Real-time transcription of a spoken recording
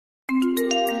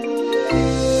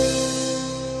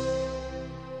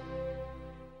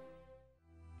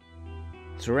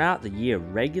Throughout the year,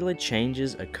 regular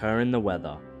changes occur in the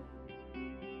weather.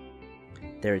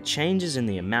 There are changes in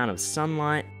the amount of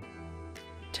sunlight,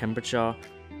 temperature,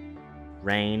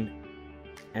 rain,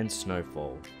 and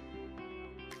snowfall.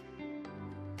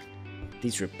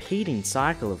 These repeating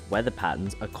cycle of weather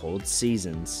patterns are called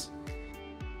seasons.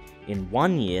 In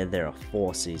one year, there are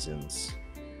 4 seasons: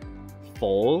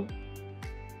 fall,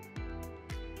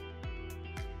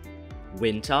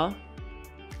 winter,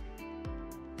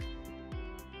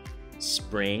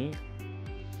 spring,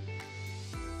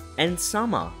 and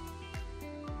summer.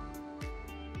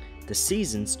 The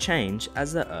seasons change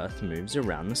as the Earth moves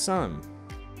around the Sun.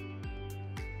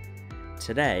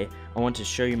 Today, I want to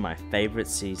show you my favorite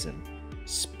season,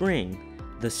 spring,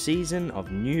 the season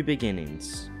of new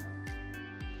beginnings.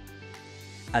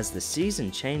 As the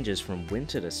season changes from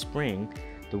winter to spring,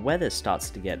 the weather starts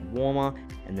to get warmer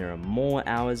and there are more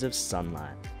hours of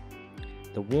sunlight.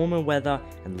 The warmer weather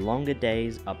and longer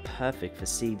days are perfect for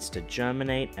seeds to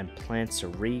germinate and plants to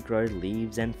regrow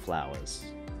leaves and flowers.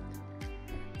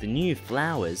 The new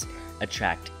flowers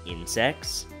attract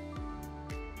insects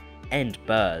and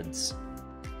birds.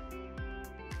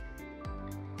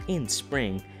 In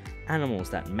spring, animals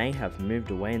that may have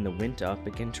moved away in the winter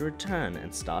begin to return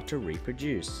and start to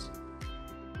reproduce.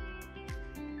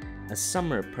 As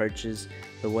summer approaches,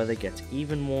 the weather gets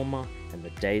even warmer and the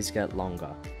days get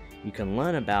longer. You can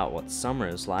learn about what summer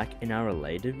is like in our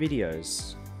related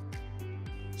videos.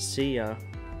 See ya!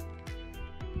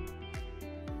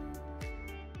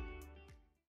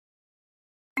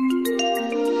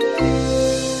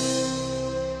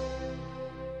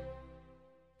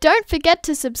 Don't forget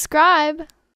to subscribe!